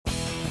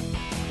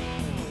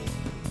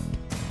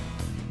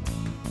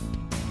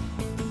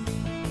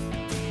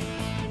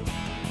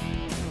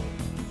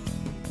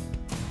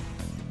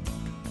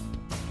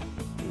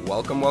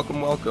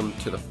Welcome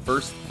to the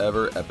first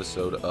ever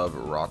episode of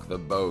Rock the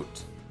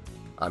Boat.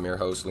 I'm your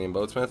host, Liam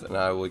Boatsmith, and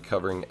I will be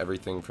covering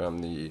everything from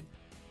the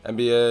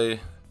NBA,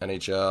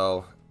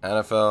 NHL,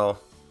 NFL,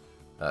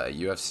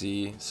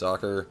 UFC,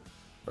 soccer,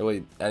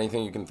 really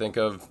anything you can think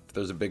of. If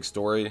there's a big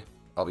story,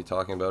 I'll be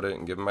talking about it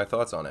and giving my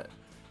thoughts on it.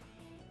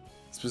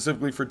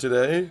 Specifically for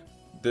today,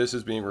 this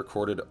is being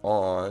recorded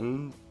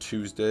on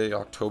Tuesday,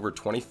 October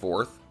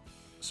 24th,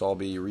 so I'll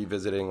be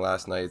revisiting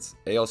last night's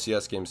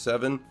ALCS Game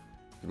 7,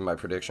 giving my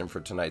prediction for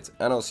tonight's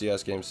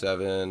NLCS Game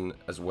 7,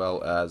 as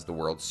well as the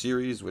World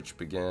Series, which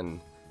begin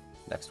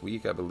next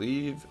week, I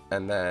believe.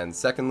 And then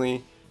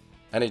secondly,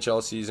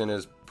 NHL season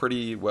is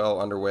pretty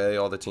well underway.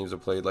 All the teams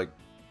have played like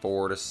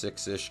 4 to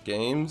 6-ish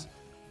games.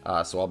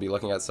 So I'll be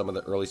looking at some of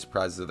the early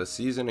surprises of the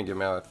season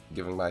and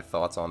giving my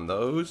thoughts on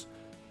those.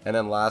 And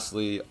then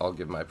lastly, I'll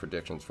give my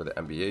predictions for the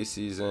NBA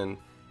season,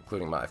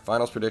 including my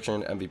finals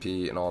prediction,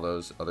 MVP, and all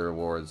those other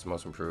awards,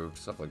 most improved,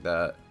 stuff like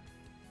that.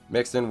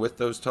 Mixed in with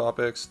those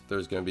topics,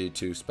 there's going to be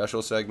 2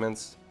 special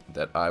segments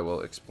that I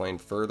will explain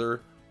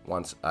further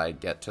once I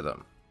get to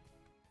them.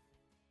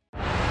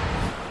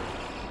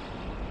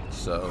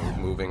 So,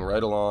 moving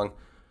right along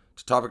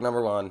to topic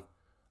number 1,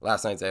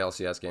 last night's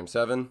ALCS Game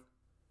 7.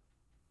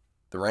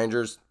 The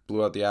Rangers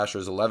blew out the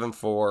Astros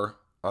 11-4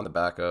 on the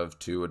back of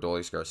 2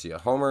 Adolis Garcia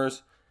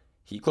homers.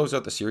 He closed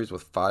out the series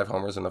with 5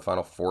 homers in the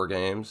final 4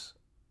 games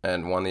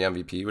and won the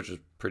MVP, which is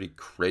pretty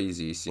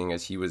crazy, seeing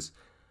as he was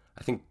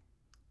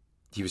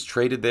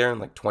traded there in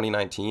like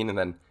 2019 and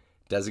then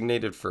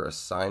designated for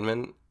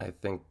assignment, I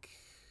think,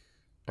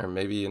 or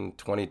maybe in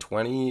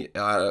 2020,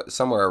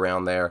 somewhere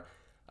around there.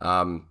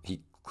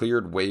 He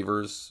cleared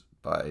waivers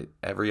by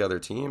every other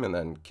team and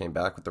then came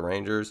back with the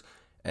Rangers,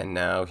 and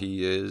now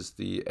he is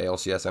the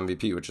ALCS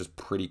MVP, which is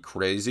pretty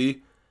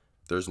crazy.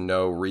 There's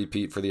no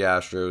repeat for the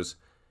Astros.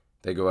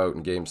 They go out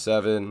in Game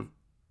 7.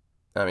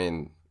 I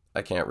mean,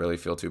 I can't really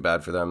feel too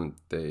bad for them.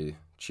 They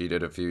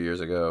cheated a few years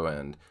ago,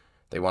 and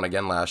they won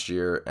again last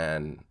year,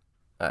 and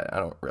I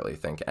don't really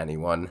think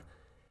anyone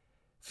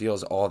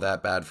feels all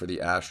that bad for the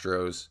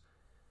Astros.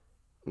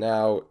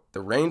 Now,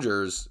 the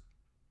Rangers,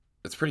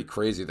 it's pretty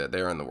crazy that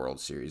they're in the World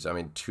Series. I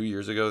mean, 2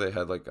 years ago, they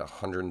had like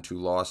 102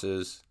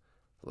 losses.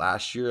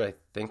 Last year, I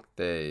think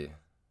they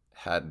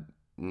had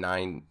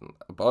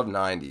above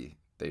 90.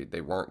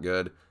 They weren't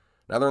good.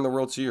 Now they're in the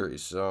World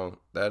Series, so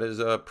that is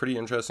a pretty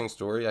interesting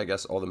story. I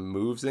guess all the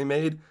moves they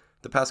made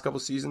the past couple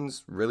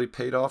seasons really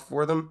paid off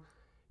for them.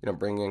 You know,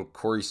 bringing in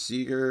Corey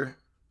Seager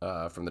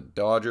from the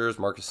Dodgers,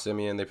 Marcus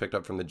Semien they picked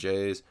up from the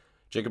Jays,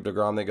 Jacob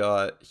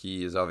deGrom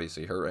he is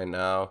obviously hurt right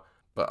now,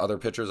 but other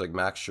pitchers like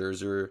Max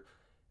Scherzer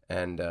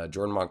and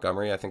Jordan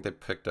Montgomery, I think they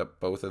picked up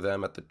both of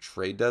them at the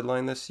trade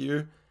deadline this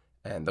year,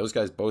 and those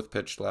guys both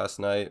pitched last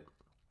night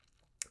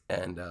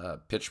and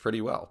pitched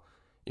pretty well,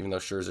 even though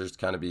Scherzer's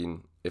kind of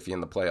being iffy in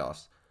the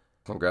playoffs.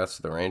 Congrats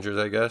to the Rangers,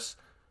 I guess.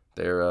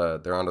 They're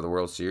on to the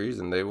World Series,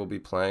 and they will be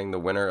playing the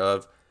winner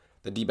of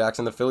the D-backs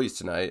and the Phillies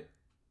tonight.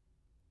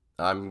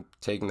 I'm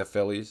taking the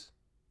Phillies.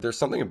 There's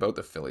something about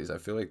the Phillies. I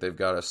feel like they've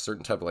got a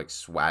certain type of like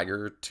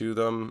swagger to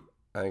them.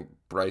 I think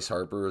Bryce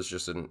Harper is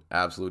just an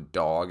absolute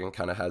dog and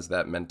kind of has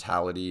that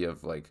mentality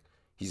of like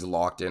he's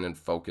locked in and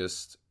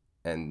focused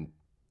and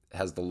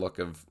has the look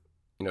of,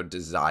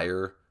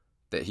 desire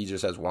that he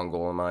just has one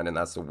goal in mind, and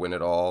that's to win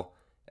it all,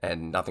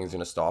 and nothing's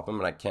going to stop him.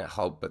 And I can't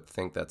help but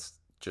think that's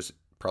just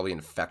probably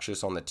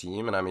infectious on the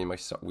team. And I mean,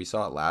 we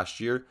saw it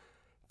last year.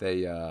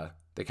 They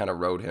kind of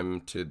rode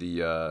him to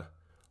the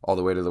all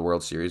the way to the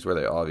World Series, where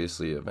they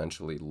obviously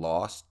eventually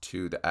lost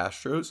to the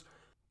Astros.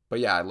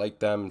 But yeah, I like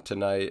them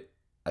tonight.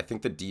 I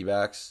think the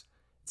D-backs,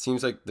 it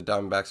seems like the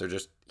Diamondbacks are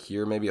just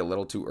here maybe a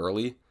little too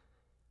early.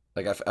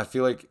 Like, I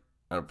feel like,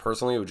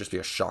 personally, it would just be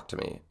a shock to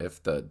me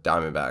if the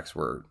Diamondbacks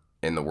were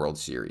in the World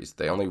Series.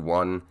 They only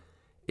won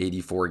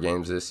 84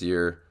 games this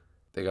year.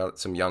 They got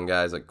some young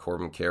guys like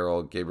Corbin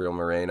Carroll, Gabriel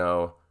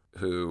Moreno,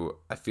 who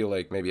I feel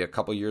like maybe a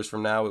couple years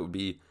from now it would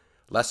be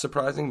less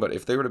surprising, but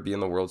if they were to be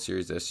in the World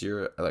Series this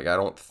year, like I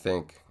don't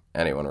think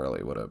anyone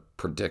really would have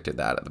predicted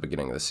that at the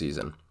beginning of the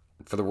season.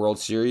 For the World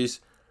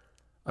Series,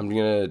 I'm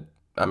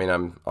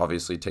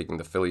obviously taking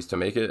the Phillies to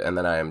make it, and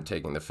then I am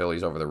taking the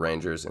Phillies over the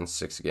Rangers in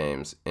 6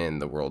 games in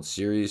the World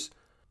Series.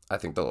 I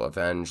think they'll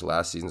avenge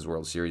last season's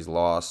World Series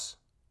loss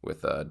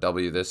with a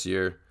W this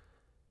year.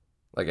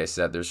 Like I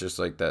said, there's just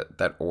like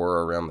that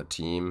aura around the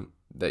team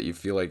that you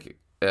feel like,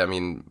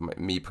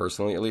 me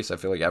personally at least, I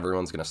feel like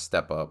everyone's going to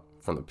step up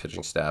from the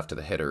pitching staff to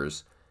the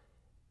hitters,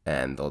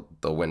 and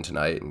they'll win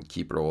tonight and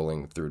keep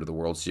rolling through to the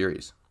World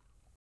Series.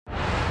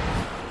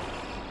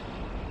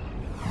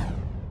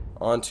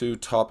 On to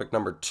topic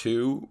number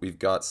 2, we've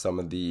got some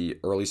of the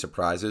early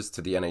surprises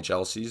to the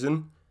NHL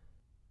season.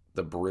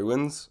 The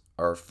Bruins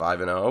are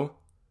 5-0,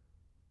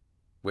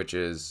 which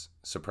is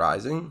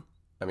surprising.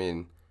 I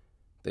mean,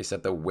 they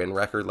set the win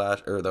record I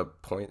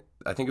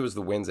think it was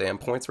the wins and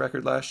points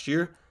record last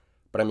year.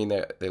 But I mean,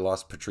 they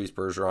lost Patrice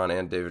Bergeron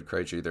and David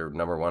Krejci, their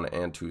number 1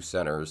 and 2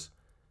 centers.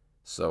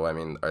 So, I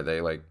mean, are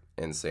they like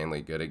insanely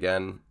good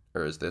again?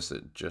 Or is this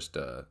just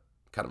a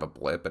kind of a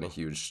blip and a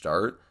huge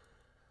start?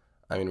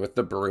 I mean, with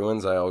the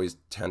Bruins, I always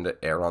tend to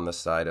err on the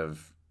side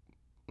of,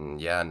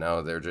 yeah,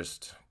 no, they're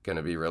just going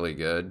to be really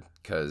good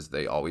because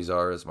they always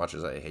are, as much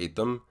as I hate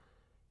them.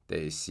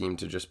 They seem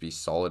to just be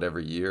solid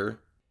every year.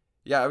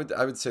 Yeah,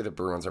 I would say the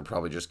Bruins are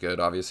probably just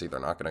good. Obviously, they're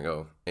not going to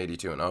go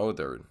 82-0.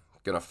 They're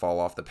going to fall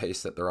off the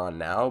pace that they're on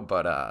now,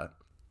 but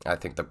I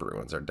think the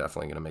Bruins are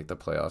definitely going to make the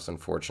playoffs,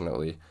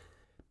 unfortunately.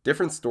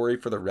 Different story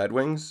for the Red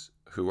Wings,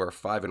 who are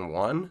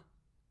 5-1.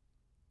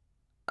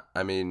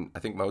 I mean, I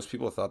think most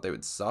people thought they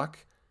would suck,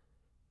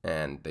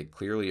 and they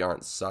clearly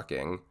aren't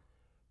sucking.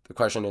 The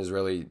question is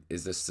really,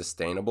 is this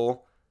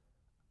sustainable?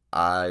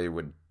 I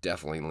would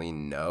definitely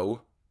lean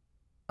no.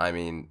 I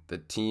mean, the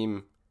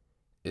team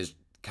is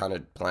kind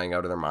of playing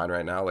out of their mind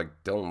right now.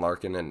 Like Dylan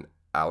Larkin and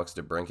Alex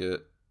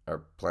DeBrincat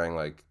are playing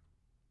like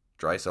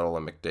Draisaitl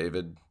and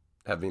McDavid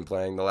have been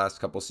playing the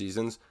last couple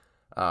seasons.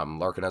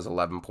 Larkin has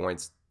 11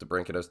 points,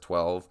 DeBrincat has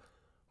 12,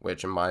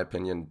 which in my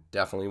opinion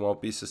definitely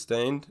won't be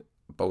sustained.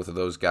 Both of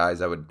those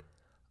guys I would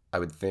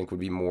think would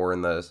be more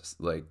in the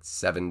like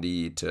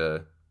 70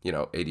 to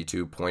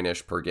 82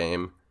 point-ish per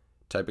game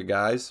type of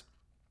guys,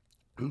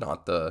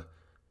 not the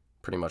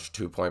pretty much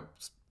 2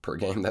 points per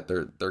game that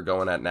they're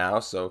going at now.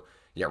 So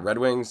yeah, Red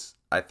Wings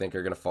I think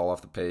are going to fall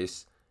off the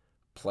pace.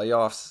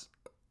 Playoffs,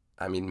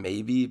 I mean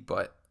maybe,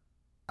 but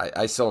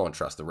I still don't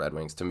trust the Red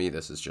Wings. To me,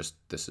 this is just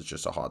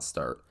a hot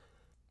start.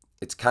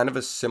 It's kind of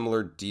a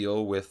similar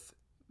deal with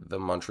the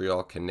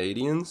Montreal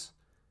Canadiens.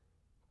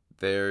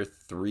 They're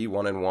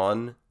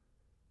 3-1-1,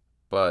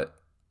 but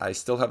I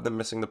still have them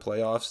missing the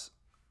playoffs.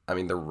 I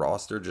mean, their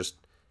roster just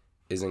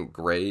isn't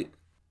great.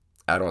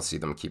 I don't see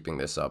them keeping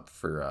this up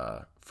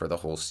for the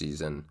whole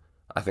season.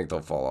 I think they'll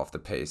fall off the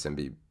pace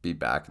and be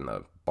back in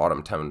the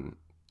bottom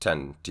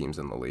 10 teams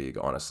in the league,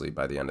 honestly,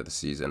 by the end of the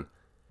season.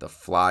 The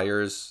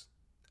Flyers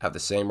have the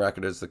same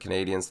record as the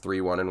Canadiens,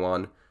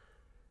 3-1-1.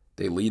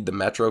 They lead the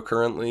Metro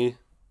currently.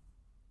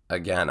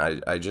 Again,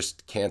 I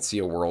just can't see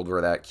a world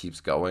where that keeps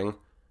going.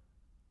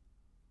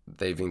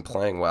 They've been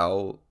playing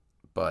well,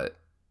 but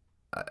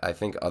I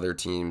think other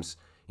teams,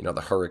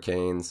 the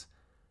Hurricanes,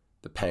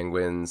 the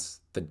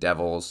Penguins, the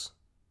Devils,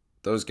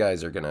 those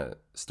guys are going to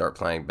start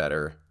playing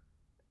better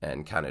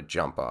and kind of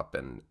jump up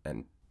and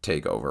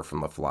take over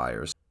from the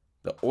Flyers.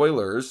 The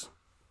Oilers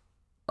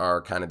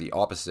are kind of the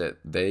opposite.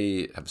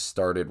 They have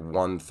started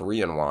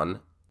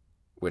 1-3-1,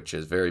 which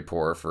is very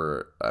poor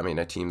for,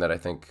 a team that I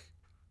think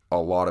a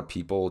lot of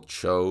people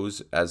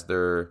chose as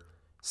their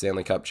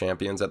Stanley Cup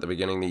champions at the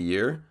beginning of the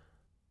year.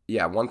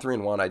 Yeah,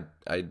 1-3-1,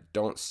 I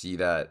don't see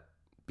that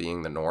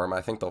being the norm.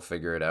 I think they'll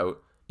figure it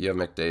out. You have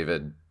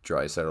McDavid,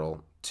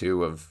 Draisaitl,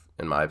 two of,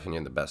 in my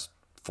opinion, the best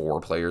 4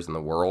 players in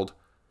the world.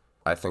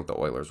 I think the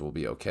Oilers will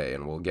be okay,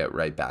 and we'll get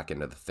right back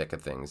into the thick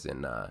of things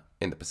in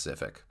the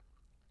Pacific.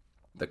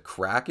 The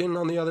Kraken,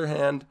 on the other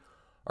hand,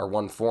 are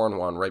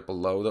 1-4-1, right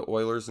below the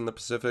Oilers in the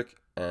Pacific,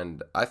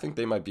 and I think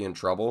they might be in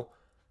trouble.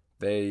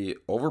 They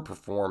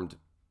overperformed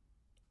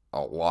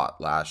a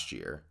lot last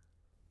year,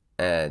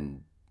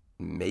 and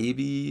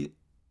maybe,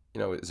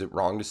 is it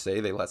wrong to say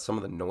they let some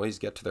of the noise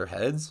get to their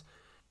heads?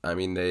 I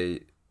mean,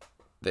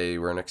 they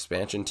were an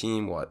expansion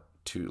team,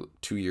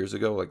 two years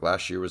ago? Like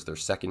last year was their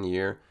second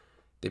year.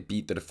 They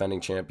beat the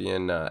defending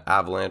champion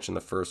Avalanche in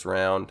the first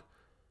round.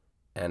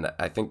 And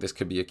I think this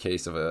could be a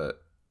case of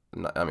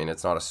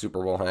it's not a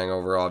Super Bowl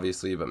hangover,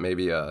 obviously, but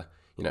maybe you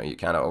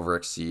kind of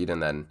overexceed,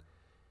 and then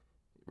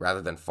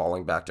rather than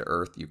falling back to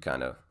earth, you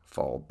kind of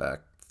fall back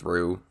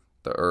through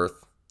the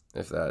earth,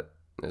 if that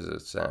is a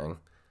saying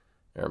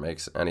or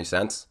makes any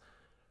sense.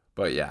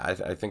 But yeah,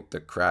 I think the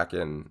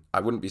Kraken, I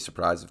wouldn't be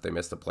surprised if they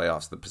missed the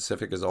playoffs. The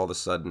Pacific is all of a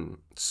sudden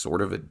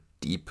sort of a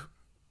deep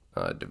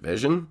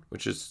division,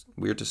 which is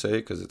weird to say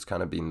because it's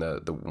kind of been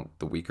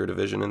the weaker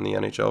division in the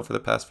NHL for the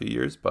past few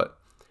years. But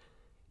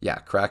yeah,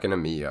 Kraken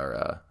and me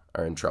are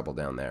in trouble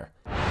down there.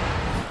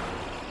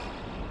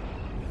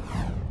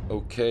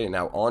 Okay,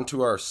 now on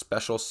to our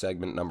special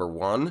segment number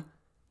 1.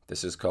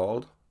 This is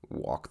called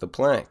Walk the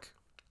Plank.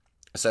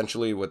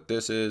 Essentially what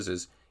this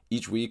is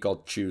each week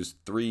I'll choose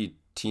 3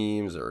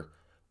 teams or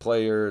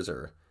players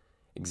or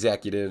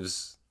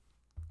executives,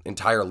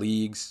 entire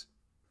leagues,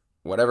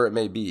 whatever it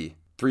may be.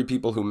 3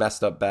 people who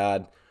messed up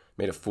bad,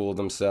 made a fool of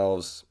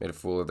themselves, made a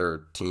fool of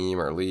their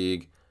team or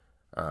league,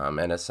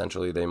 and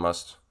essentially they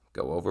must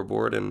go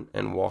overboard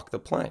and walk the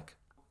plank.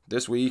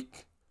 This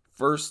week,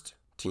 first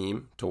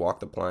team to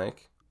walk the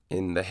plank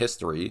in the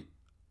history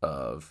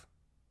of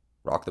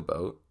Rock the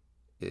Boat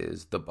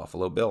is the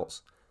Buffalo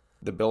Bills.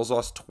 The Bills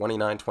lost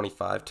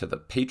 29-25 to the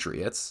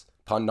Patriots,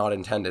 pun not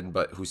intended,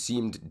 but who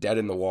seemed dead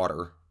in the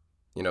water.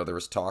 There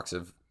was talks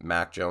of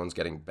Mac Jones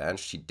getting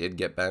benched. He did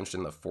get benched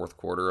in the fourth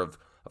quarter of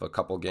a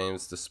couple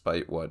games,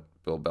 despite what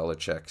Bill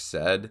Belichick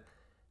said.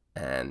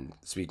 And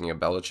speaking of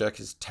Belichick,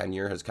 his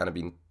tenure has kind of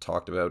been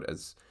talked about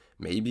as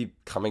maybe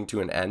coming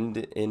to an end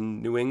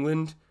in New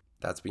England.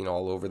 That's been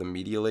all over the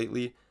media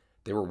lately.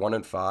 They were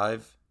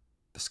 1-5.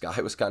 The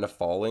sky was kind of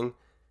falling.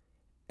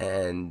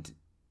 And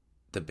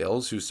the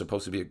Bills, who's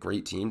supposed to be a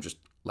great team, just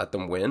let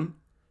them win.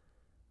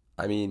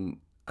 I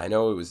mean, I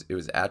know it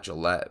was at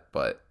Gillette,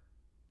 but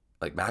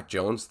Like, Mac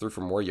Jones threw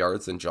for more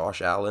yards than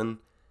Josh Allen.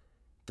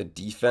 The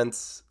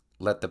defense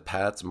let the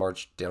Pats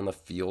march down the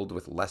field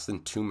with less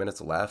than 2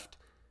 minutes left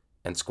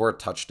and score a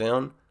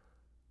touchdown.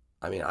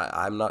 I mean,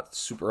 I'm not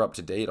super up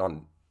to date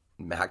on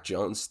Mac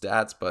Jones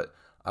stats, but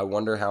I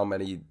wonder how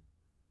many,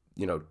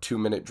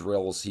 2-minute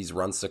drills he's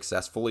run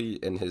successfully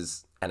in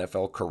his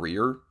NFL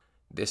career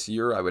this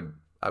year. I would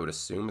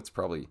assume it's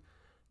probably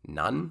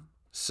none.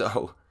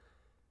 So,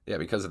 yeah,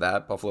 because of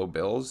that, Buffalo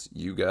Bills,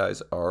 you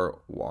guys are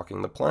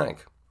walking the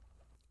plank.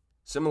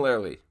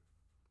 Similarly,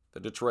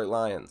 the Detroit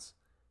Lions,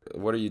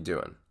 what are you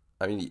doing?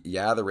 I mean,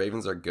 yeah, the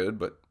Ravens are good,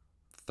 but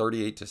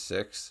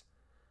 38-6.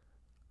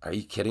 Are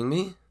you kidding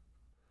me?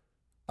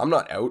 I'm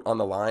not out on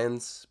the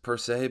Lions per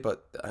se,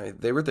 but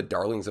they were the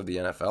darlings of the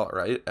NFL,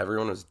 right?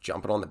 Everyone was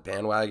jumping on the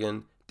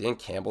bandwagon. Dan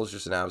Campbell's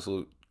just an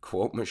absolute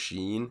quote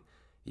machine.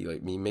 He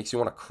makes you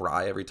want to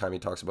cry every time he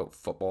talks about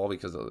football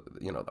because of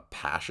the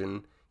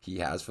passion he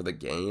has for the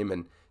game,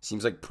 and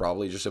seems like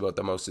probably just about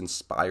the most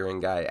inspiring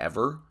guy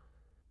ever.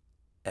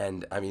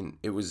 And I mean,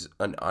 it was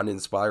an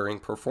uninspiring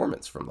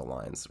performance from the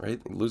Lions, right?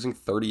 Losing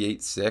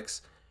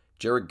 38-6.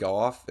 Jared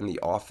Goff and the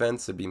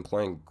offense had been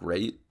playing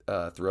great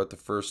throughout the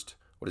first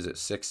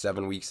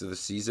 6-7 weeks of the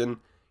season.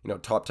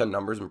 Top 10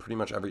 numbers in pretty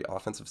much every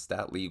offensive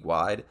stat league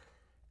wide.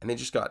 And they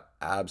just got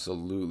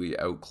absolutely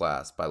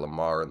outclassed by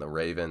Lamar and the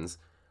Ravens.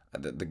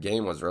 The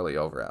game was really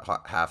over at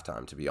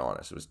halftime, to be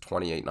honest. It was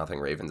 28-0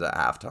 Ravens at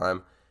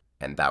halftime,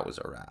 and that was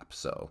a wrap.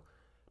 So,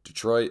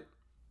 Detroit,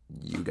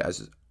 you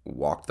guys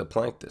walked the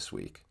plank this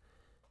week.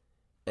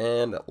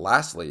 And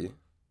lastly,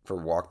 for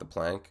Walk the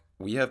Plank,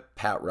 we have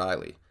Pat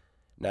Riley.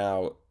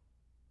 Now,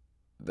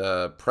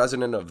 the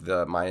president of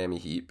the Miami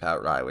Heat,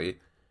 Pat Riley,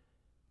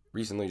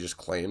 recently just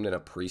claimed in a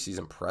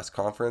preseason press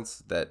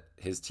conference that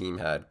his team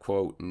had,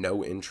 quote,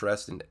 no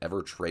interest in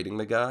ever trading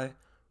the guy,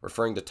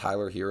 referring to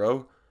Tyler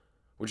Hero,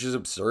 which is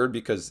absurd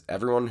because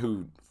everyone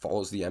who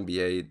follows the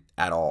NBA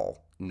at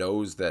all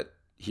knows that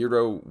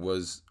Hero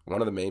was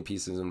one of the main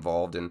pieces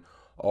involved in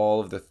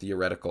all of the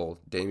theoretical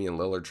Damian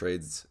Lillard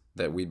trades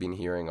that we've been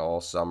hearing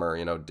all summer,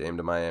 Dame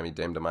to Miami,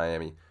 Dame to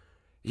Miami.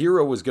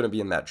 Hero was going to be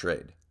in that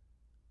trade.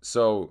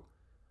 So,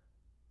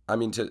 I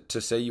mean,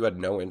 to say you had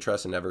no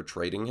interest in ever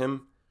trading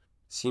him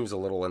seems a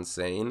little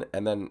insane.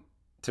 And then,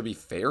 to be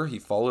fair, he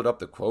followed up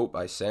the quote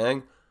by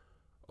saying,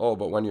 oh,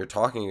 but when you're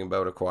talking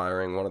about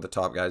acquiring one of the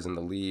top guys in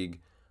the league,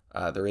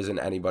 there isn't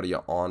anybody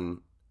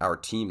on our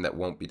team that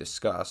won't be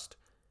discussed.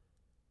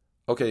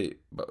 Okay,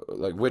 but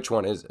like, which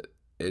one is it?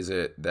 Is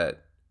it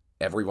that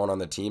everyone on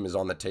the team is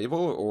on the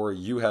table, or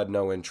you had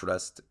no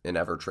interest in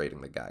ever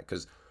trading the guy?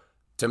 Because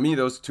to me,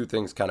 those two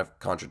things kind of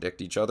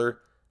contradict each other.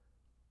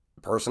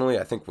 Personally,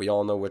 I think we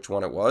all know which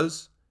one it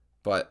was,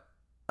 but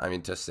I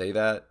mean, to say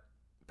that,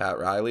 Pat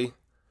Riley,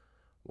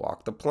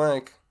 walk the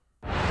plank.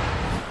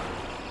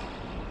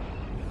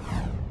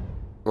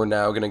 We're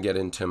now going to get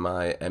into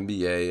my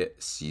NBA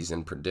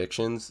season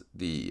predictions.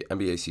 The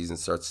NBA season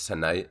starts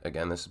tonight.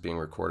 Again, this is being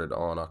recorded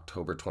on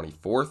October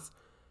 24th.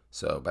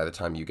 So by the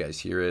time you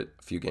guys hear it,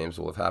 a few games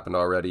will have happened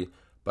already.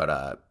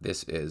 But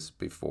this is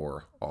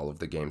before all of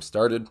the games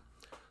started.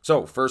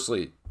 So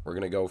firstly, we're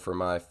going to go for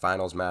my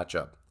finals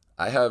matchup.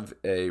 I have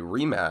a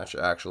rematch,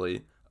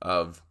 actually,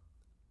 of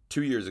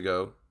 2 years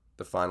ago,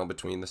 the final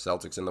between the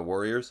Celtics and the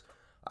Warriors.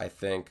 I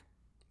think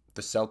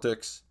the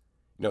Celtics,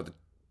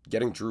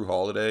 getting Drew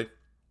Holiday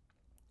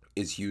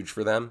is huge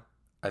for them.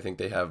 I think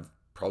they have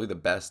probably the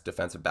best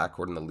defensive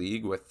backcourt in the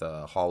league with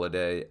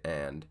Holiday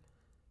and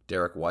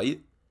Derek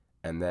White.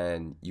 And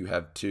then you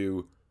have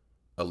two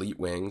elite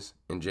wings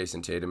in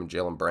Jason Tatum and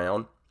Jaylen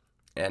Brown.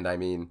 And I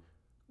mean,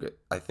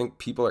 I think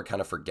people are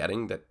kind of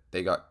forgetting that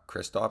they got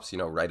Kristaps,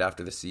 right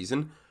after the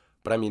season.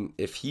 But I mean,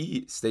 if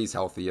he stays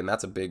healthy, and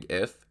that's a big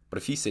if, but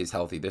if he stays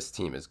healthy, this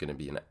team is going to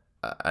be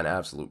an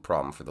absolute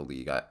problem for the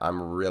league.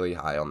 I'm really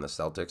high on the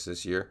Celtics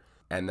this year.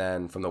 And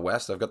then from the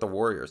West, I've got the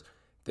Warriors.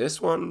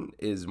 This one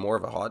is more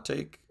of a hot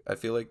take, I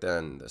feel like,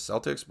 than the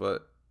Celtics,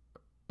 but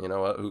you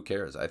know what? Who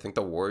cares? I think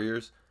the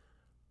Warriors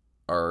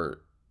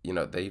are,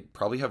 they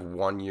probably have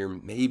 1 year,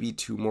 maybe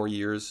 2 more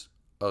years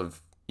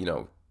of,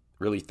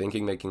 really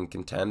thinking they can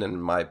contend, and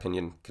in my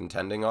opinion,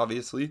 contending,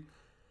 obviously.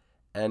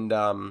 And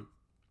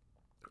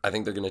I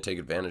think they're going to take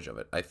advantage of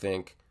it. I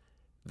think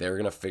they're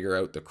going to figure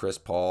out the Chris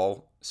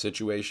Paul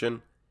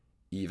situation.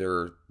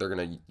 Either they're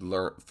going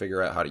to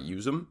figure out how to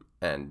use him,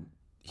 and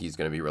he's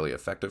going to be really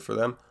effective for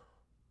them,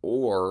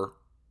 or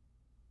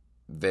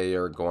they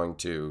are going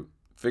to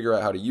figure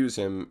out how to use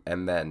him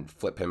and then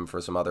flip him for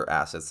some other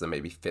assets that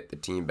maybe fit the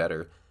team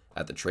better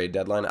at the trade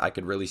deadline. I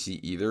could really see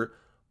either,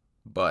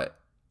 but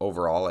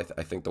overall,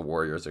 I think the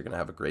Warriors are going to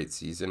have a great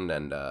season,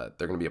 and they're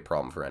going to be a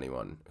problem for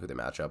anyone who they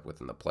match up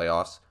with in the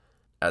playoffs.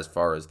 As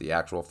far as the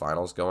actual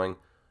finals going,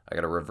 I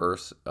got a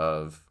reverse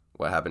of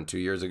what happened 2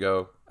 years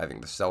ago. I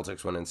think the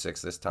Celtics win in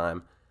 6 this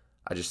time.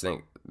 I just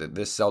think that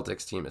this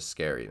Celtics team is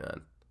scary,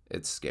 man.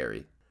 It's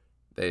scary.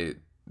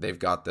 They've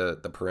got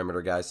the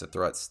perimeter guys to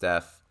throw at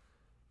Steph.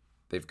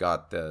 They've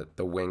got the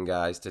wing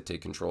guys to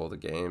take control of the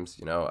games.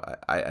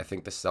 I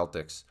think the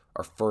Celtics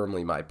are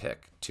firmly my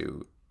pick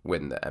to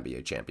win the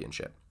NBA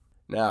championship.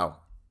 Now,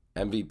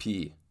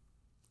 MVP.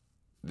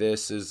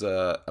 This is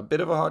a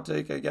bit of a hot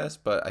take, I guess,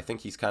 but I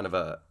think he's kind of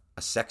a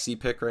sexy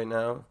pick right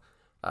now.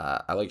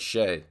 I like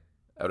Shea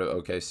out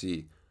of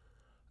OKC.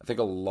 I think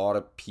a lot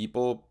of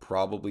people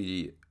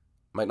probably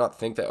might not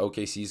think that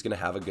OKC is going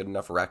to have a good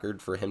enough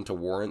record for him to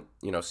warrant,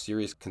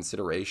 serious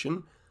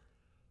consideration.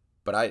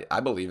 But I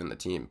believe in the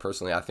team.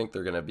 Personally, I think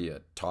they're going to be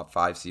a top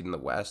 5 seed in the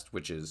West,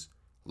 which is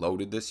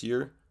loaded this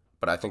year.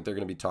 But I think they're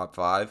going to be top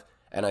 5.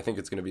 And I think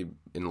it's going to be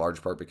in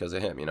large part because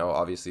of him.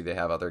 Obviously they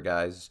have other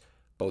guys.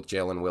 Both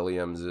Jalen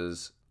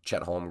Williams,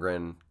 Chet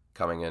Holmgren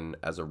coming in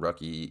as a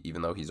rookie,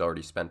 even though he's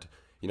already spent,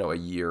 a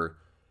year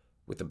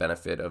with the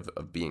benefit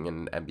of being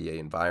in an NBA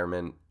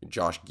environment.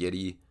 Josh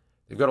Giddey.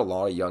 They've got a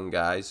lot of young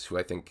guys who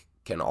I think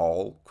can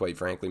all, quite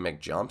frankly,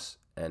 make jumps.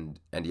 And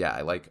yeah,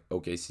 I like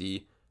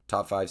OKC,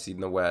 top 5 seed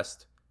in the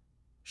West,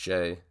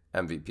 Shea,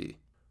 MVP.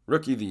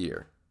 Rookie of the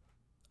year.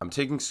 I'm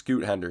taking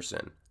Scoot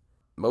Henderson.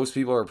 Most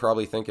people are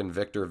probably thinking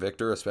Victor,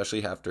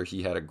 especially after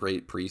he had a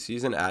great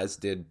preseason, as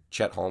did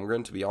Chet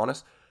Holmgren, to be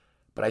honest.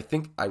 But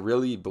I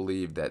really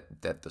believe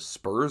that the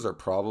Spurs are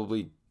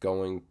probably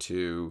going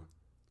to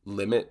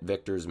limit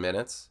Victor's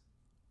minutes,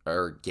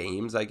 or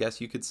games, I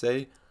guess you could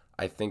say.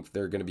 I think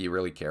they're going to be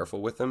really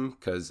careful with him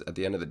because at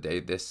the end of the day,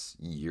 this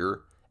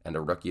year and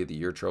a Rookie of the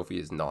Year trophy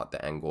is not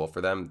the end goal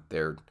for them.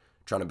 They're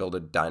trying to build a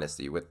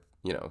dynasty with,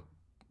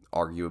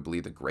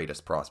 arguably the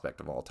greatest prospect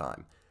of all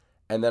time.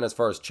 And then as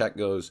far as Chet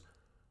goes,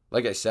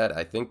 like I said,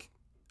 I think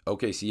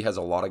OKC has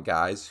a lot of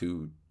guys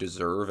who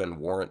deserve and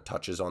warrant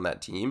touches on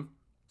that team.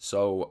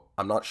 So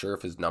I'm not sure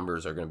if his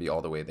numbers are going to be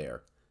all the way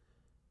there.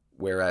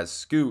 Whereas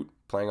Scoot,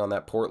 playing on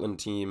that Portland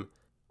team,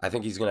 I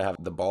think he's going to have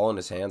the ball in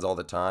his hands all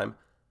the time.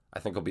 I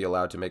think he'll be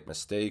allowed to make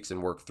mistakes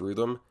and work through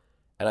them.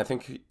 And I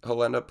think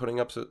he'll end up putting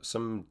up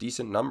some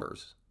decent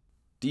numbers.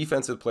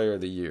 Defensive Player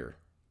of the Year.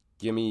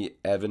 Give me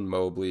Evan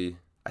Mobley.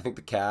 I think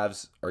the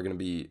Cavs are going to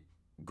be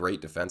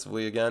great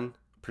defensively again.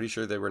 Pretty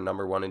sure they were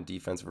number 1 in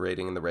defensive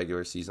rating in the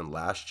regular season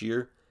last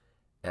year.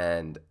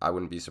 And I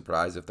wouldn't be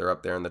surprised if they're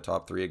up there in the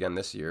top 3 again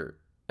this year.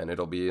 And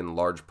it'll be in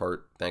large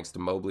part thanks to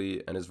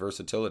Mobley and his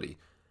versatility.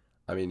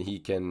 I mean, he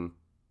can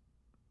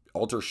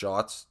alter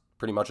shots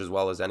pretty much as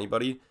well as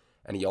anybody.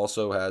 And he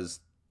also has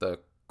the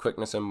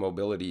quickness and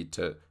mobility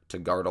to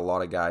guard a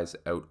lot of guys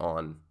out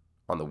on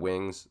the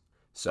wings.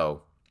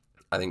 So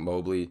I think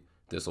Mobley,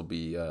 this will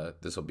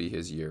be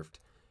his year.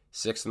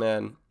 Sixth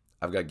man,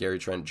 I've got Gary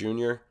Trent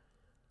Jr.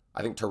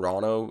 I think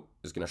Toronto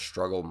is going to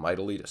struggle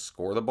mightily to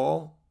score the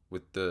ball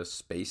with the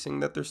spacing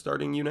that their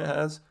starting unit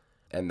has.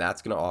 And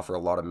that's going to offer a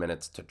lot of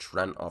minutes to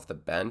Trent off the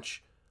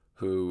bench,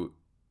 who,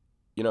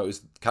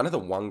 is kind of the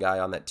one guy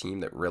on that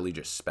team that really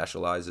just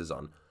specializes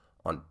on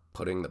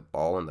putting the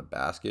ball in the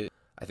basket.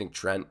 I think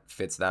Trent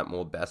fits that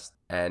mold best.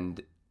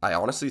 And I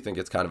honestly think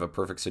it's kind of a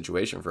perfect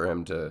situation for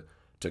him to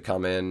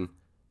come in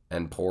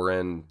and pour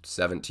in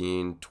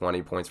 17,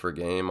 20 points per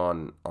game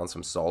on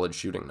some solid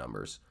shooting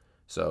numbers.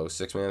 So,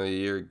 6th man of the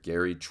year,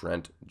 Gary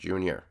Trent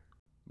Jr.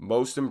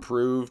 Most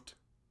improved,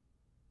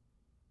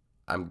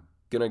 I'm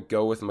going to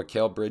go with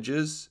Mikal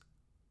Bridges.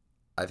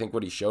 I think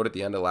what he showed at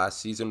the end of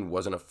last season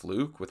wasn't a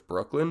fluke with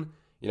Brooklyn.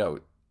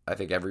 I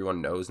think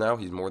everyone knows now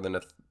he's more than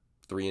a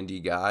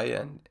 3-and-D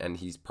guy, and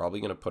he's probably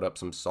going to put up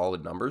some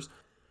solid numbers.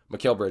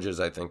 Mikal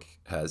Bridges, I think,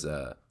 has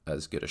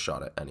as good a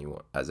shot at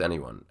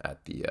anyone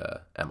at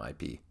the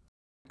MIP.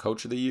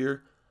 Coach of the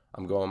year,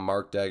 I'm going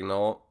Mark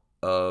Daigneault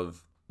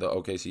of the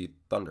OKC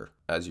Thunder.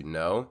 As you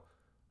know,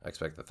 I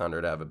expect the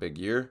Thunder to have a big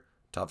year.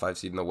 Top 5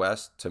 seed in the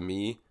West. To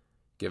me,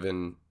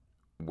 given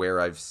where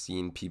I've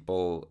seen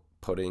people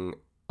putting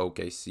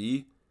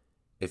OKC,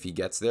 if he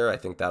gets there, I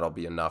think that'll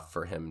be enough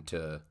for him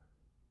to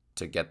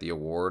get the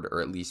award,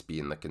 or at least be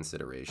in the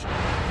consideration.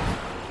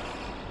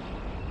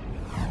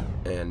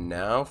 And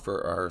now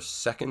for our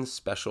second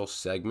special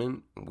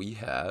segment, we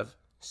have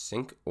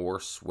Sink or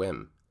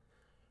Swim.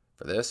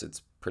 For this,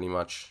 it's pretty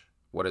much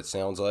what it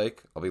sounds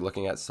like. I'll be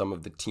looking at some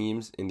of the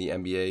teams in the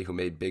NBA who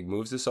made big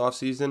moves this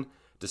offseason,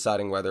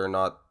 deciding whether or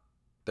not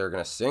they're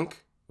going to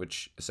sink,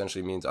 which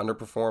essentially means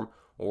underperform,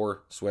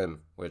 or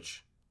swim,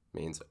 which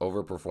means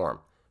overperform.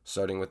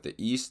 Starting with the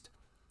East,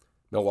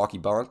 Milwaukee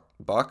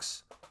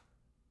Bucks.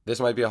 This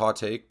might be a hot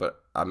take,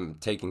 but I'm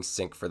taking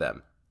sink for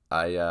them.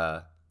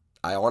 I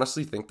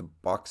honestly think the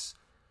Bucks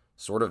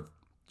sort of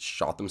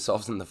shot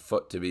themselves in the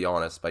foot, to be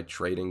honest, by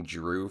trading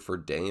Drew for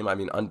Dame. I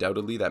mean,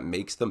 undoubtedly that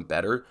makes them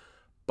better,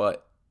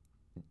 but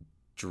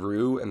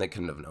Drew, and they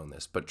couldn't have known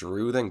this, but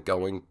Drew then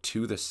going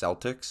to the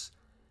Celtics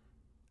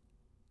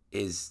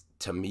is,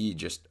 to me,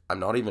 just, I'm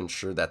not even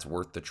sure that's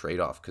worth the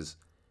trade-off, because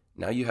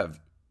now you have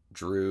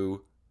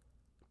Drew,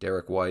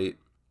 Derek White,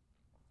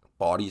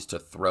 bodies to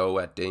throw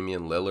at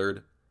Damian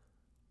Lillard,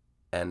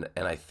 and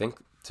I think,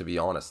 to be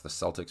honest, the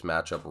Celtics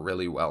match up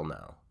really well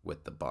now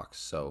with the Bucks.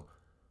 So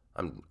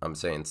I'm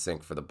saying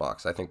sink for the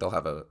Bucks. I think they'll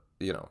have a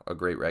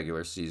great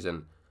regular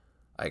season.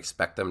 I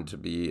expect them to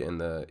be in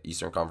the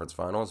Eastern Conference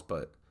Finals,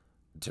 but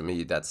to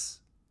me, that's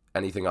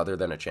anything other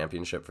than a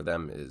championship for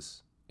them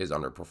is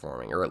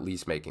underperforming, or at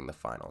least making the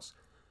finals.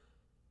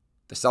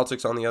 The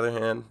Celtics, on the other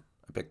hand,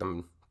 I picked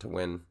them to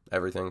win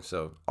everything.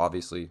 So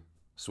obviously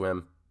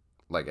swim.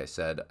 Like I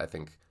said, I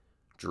think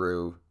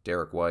Drew,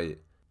 Derek White,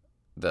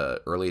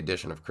 the early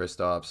addition of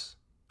Kristaps,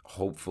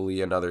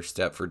 hopefully another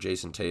step for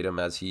Jason Tatum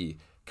as he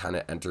kind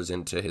of enters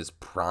into his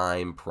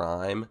prime.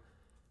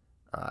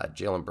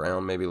 Jaylen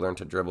Brown maybe learn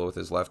to dribble with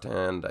his left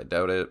hand. I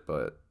doubt it,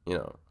 but,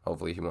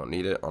 hopefully he won't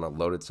need it on a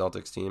loaded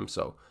Celtics team.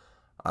 So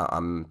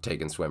I'm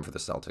taking swim for the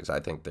Celtics. I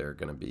think they're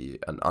going to be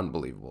an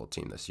unbelievable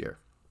team this year.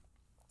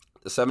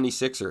 The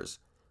 76ers,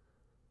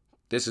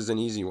 this is an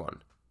easy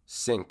one.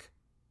 Sink.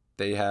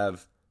 They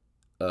have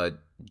a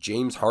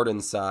James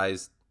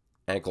Harden-sized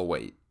ankle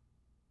weight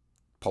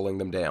pulling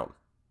them down.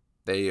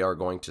 They are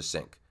going to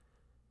sink.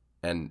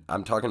 And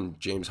I'm talking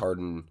James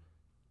Harden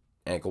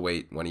ankle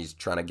weight when he's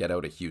trying to get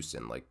out of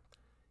Houston. Like,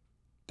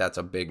 that's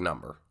a big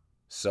number.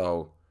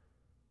 So,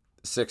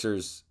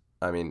 Sixers,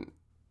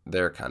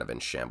 they're kind of in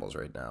shambles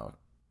right now.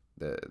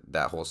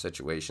 That whole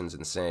situation's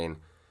insane.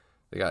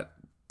 They got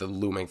the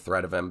looming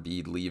threat of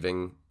Embiid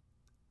leaving.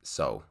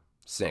 So,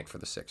 sink for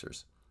the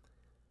Sixers.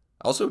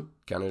 I also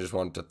kind of just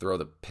wanted to throw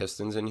the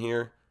Pistons in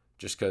here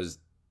just because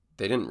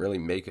they didn't really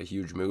make a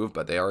huge move,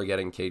 but they are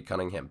getting Cade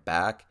Cunningham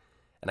back.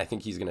 And I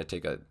think he's going to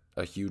take a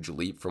huge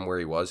leap from where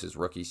he was his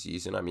rookie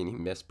season. He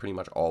missed pretty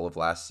much all of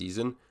last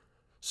season.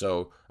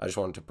 So I just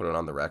wanted to put it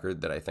on the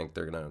record that I think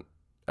they're going to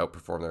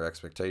outperform their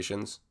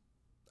expectations,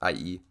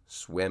 i.e.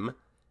 swim.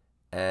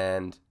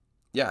 And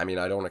yeah,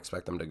 I don't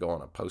expect them to go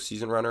on a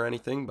postseason run or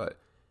anything, but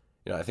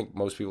I think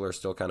most people are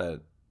still kind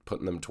of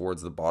putting them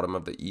towards the bottom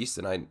of the East,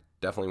 and I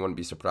definitely wouldn't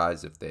be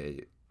surprised if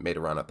they made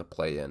a run at the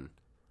play-in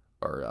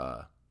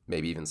or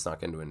maybe even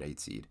snuck into an 8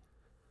 seed.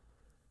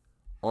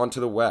 On to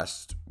the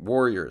West.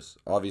 Warriors.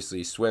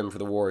 Obviously, swim for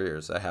the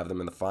Warriors. I have them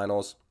in the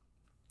finals.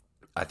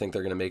 I think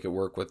they're going to make it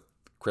work with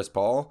Chris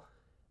Paul,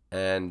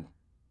 and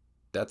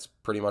that's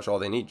pretty much all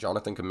they need.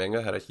 Jonathan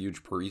Kuminga had a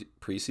huge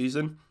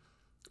preseason.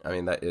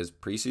 That is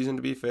preseason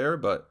to be fair,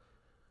 but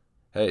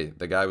hey,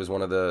 the guy was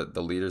one of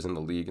the leaders in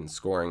the league in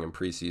scoring in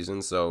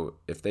preseason, so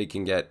if they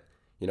can get,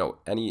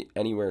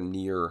 anywhere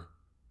near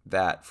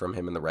that from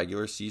him in the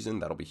regular season,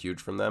 that'll be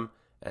huge from them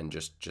and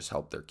just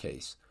help their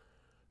case.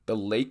 The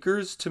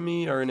Lakers, to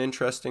me, are an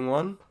interesting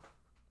one.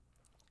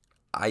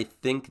 I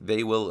think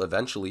they will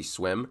eventually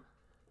swim.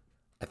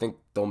 I think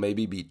they'll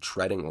maybe be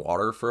treading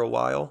water for a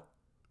while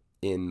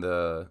in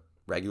the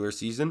regular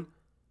season,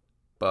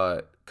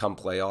 but come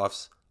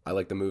playoffs, I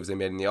like the moves they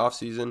made in the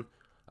offseason.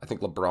 I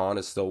think LeBron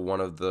is still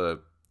one of the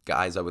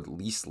guys I would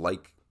least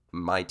like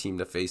my team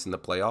to face in the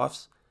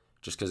playoffs,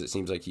 just because it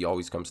seems like he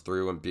always comes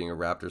through, and being a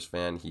Raptors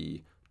fan,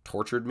 he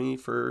tortured me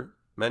for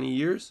many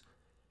years.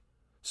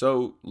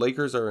 So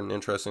Lakers are an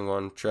interesting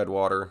one. Tread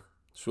water,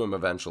 swim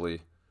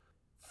eventually.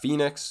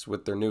 Phoenix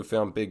with their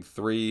newfound big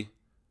three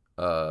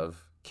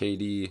of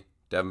KD,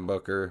 Devin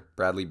Booker,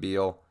 Bradley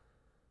Beal.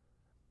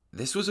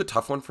 This was a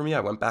tough one for me.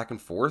 I went back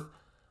and forth.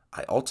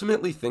 I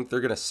ultimately think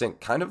they're going to sink,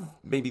 kind of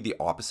maybe the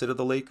opposite of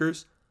the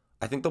Lakers.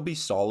 I think they'll be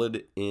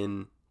solid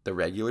in the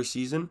regular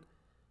season,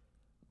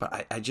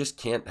 but I just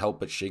can't help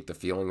but shake the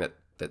feeling that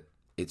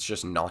it's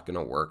just not going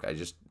to work.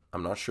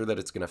 I'm not sure that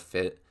it's going to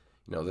fit.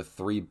 The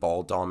three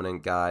ball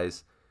dominant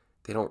guys,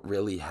 they don't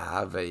really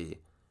have a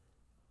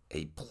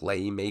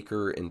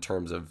playmaker in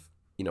terms of,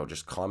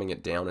 just calming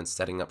it down and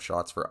setting up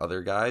shots for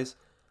other guys.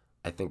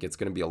 I think it's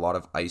going to be a lot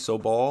of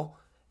iso ball,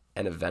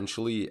 and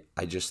eventually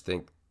I just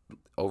think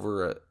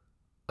over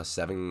a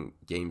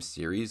 7-game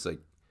series, like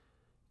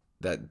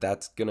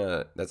that's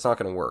not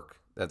gonna work.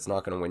 That's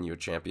not gonna win you a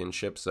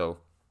championship. So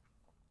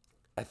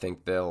I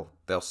think they'll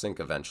sink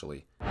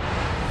eventually.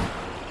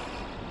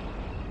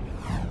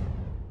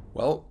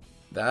 Well,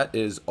 that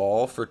is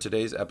all for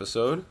today's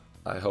episode.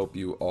 I hope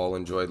you all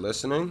enjoyed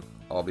listening.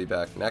 I'll be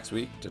back next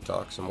week to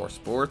talk some more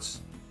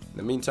sports. In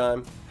the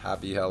meantime,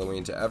 happy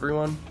Halloween to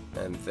everyone,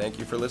 and thank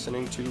you for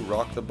listening to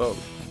Rock the Boat.